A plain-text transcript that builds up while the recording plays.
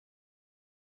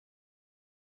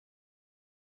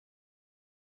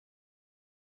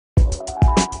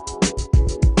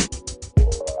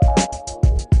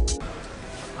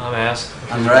I'm Ayaz.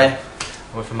 I'm Ray.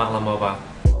 We're from Matalan Mobile.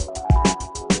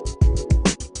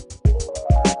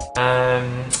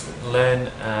 Learn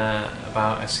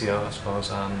about SEO, I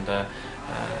suppose, and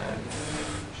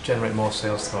generate more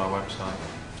sales through our website.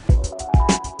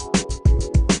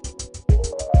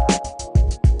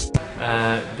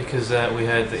 Because we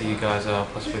heard that you guys are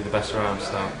possibly the best around,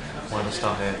 so why not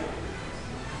start here?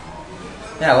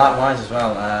 Yeah, likewise as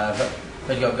well.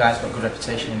 But you guys got a good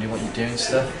reputation and do what you do and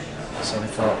stuff, so we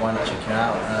thought why not check you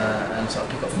out and sort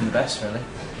of pick up from the best, really.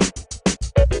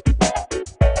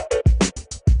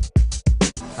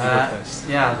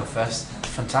 Yeah, I'll go first.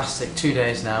 Fantastic. 2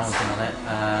 days now we've been on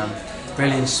it.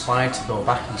 Really inspired to go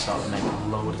back and sort of make a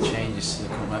load of changes to the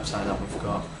current website that we've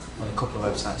got, or the couple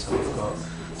of websites that we've got.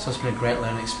 So it's been a great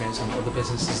learning experience on other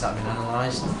businesses that have been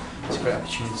analysed. It's a great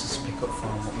opportunity to pick up from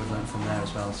what we've learned from there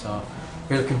as well. So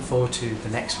we're looking forward to the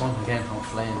next one again,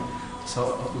 hopefully, and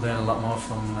sort of learn a lot more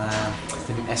from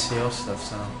the new SEO stuff.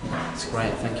 So it's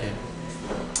great. Thank you.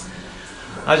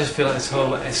 I just feel like this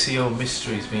whole SEO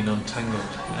mystery has been untangled,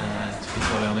 to be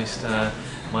totally honest.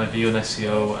 My view on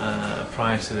SEO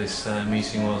prior to this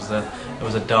meeting was that it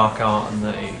was a dark art and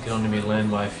that it could only be learned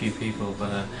by a few people,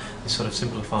 but they sort of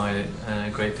simplified it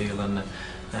a great deal and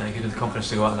give you the confidence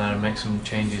to go out there and make some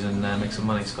changes and make some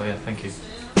money. So yeah, thank you.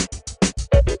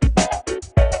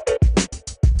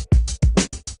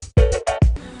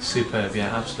 Superb,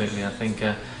 yeah, absolutely. I think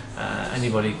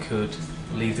anybody could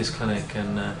leave this clinic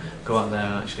and go out there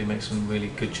and actually make some really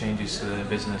good changes to their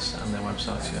business and their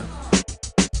websites. Yeah.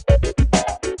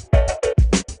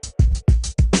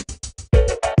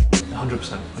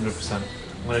 100%.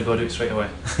 I'm going to go do it straight away.